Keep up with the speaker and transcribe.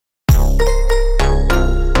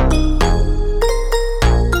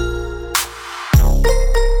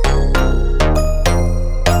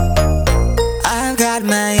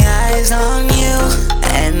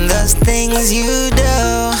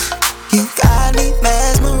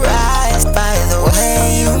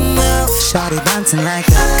Shawty bouncing like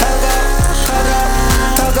a pogo, pogo,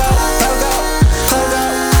 pogo, pogo, pogo.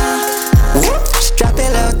 Whoop, just drop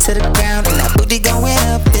it low to the ground and that booty going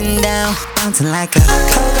up and down, bouncing like a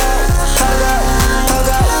pogo, pogo,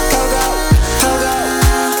 pogo, pogo, pogo.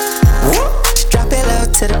 Whoop, just drop it low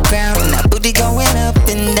to the ground and that booty going up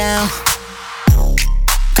and down.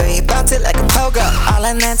 Girl, you bounce it like a pogo, all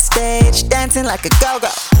on that stage, dancing like a go-go.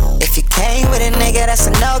 If you came with a nigga, that's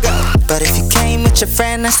a no-go, but if you came with your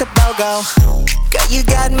friend, that's a BOGO. Girl, you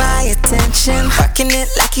got my attention, working it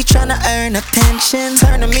like you tryna earn a pension,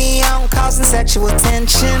 turning me on, causing sexual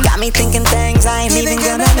tension, got me thinking things I ain't even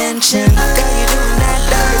gonna mention. Girl, you doing that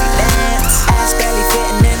dirty dance, ass barely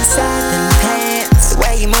fitting inside them pants. The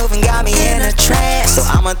way you moving got me in a trance, so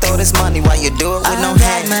I'ma throw this money while you do it with no hands.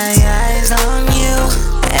 I got my eyes on you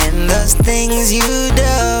and those things you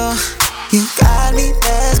do. You got me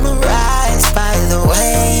mesmerized by the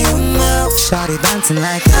way you move. Shawty bouncing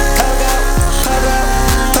like a pogo, pogo,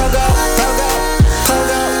 pogo, pogo,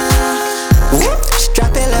 pogo. Whoop, just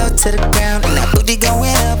drop it low to the ground and that booty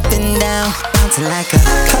going up and down, bouncing like a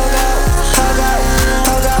pogo, pogo,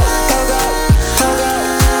 pogo, pogo, pogo.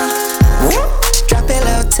 Whoop, just drop it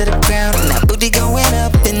low to the ground and that booty going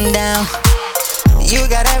up and down. You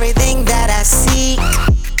got everything that I seek.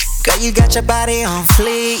 Girl, you got your body on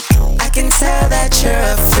fleek. I can tell that you're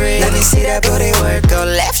a freak. Let me see that booty work. Go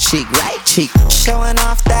left cheek, right cheek, showing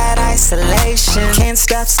off that isolation. Can't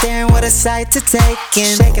stop staring, what a sight to take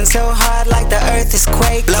in. Shaking so hard like the earth is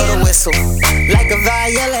quaking. Blow the whistle, like a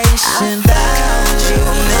violation. I found you,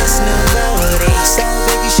 Miss Nobody. So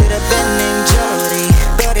big you should've been named Jody.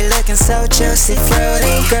 Body looking so juicy,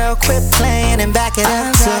 fruity. Girl, quit playing and back it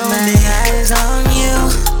up. I got my eyes on you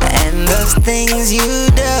and those things you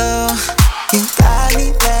do. You got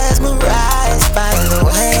me mesmerized by the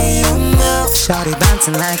way you move. Shawty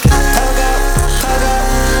bouncing like a pogo, pogo,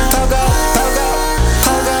 pogo, pogo,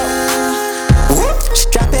 pogo. Whoop,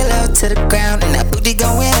 just drop it low to the ground and that booty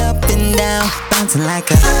going up and down, bouncing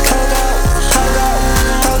like a pogo, pogo,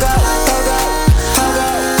 pogo, pogo, pogo.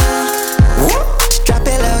 Whoop, just drop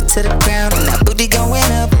it low to the ground and that booty going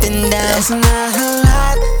up and down. There's not a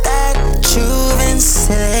lot that you've been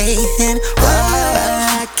saying,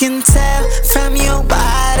 I can tell from your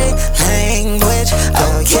body language.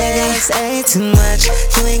 Okay, you say too much,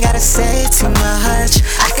 you ain't gotta say too much.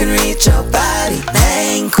 I can read your body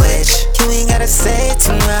language. You ain't gotta say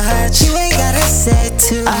too much, you ain't gotta say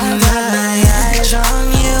too much. I got my eyes on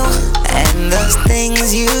you and those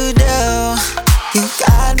things you do. You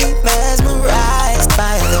got me mesmerized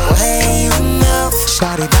by the way you move.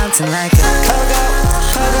 Shawty bouncing like a pogo,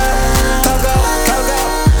 pogo, pogo, pogo,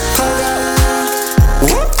 pogo.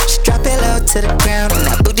 Whoop, just drop it low to the ground and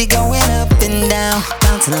that booty going up and down,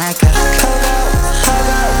 bouncing like a pogo,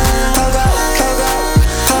 pogo, pogo, pogo,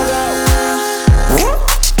 pogo. Whoop,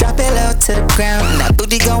 just drop it low to the ground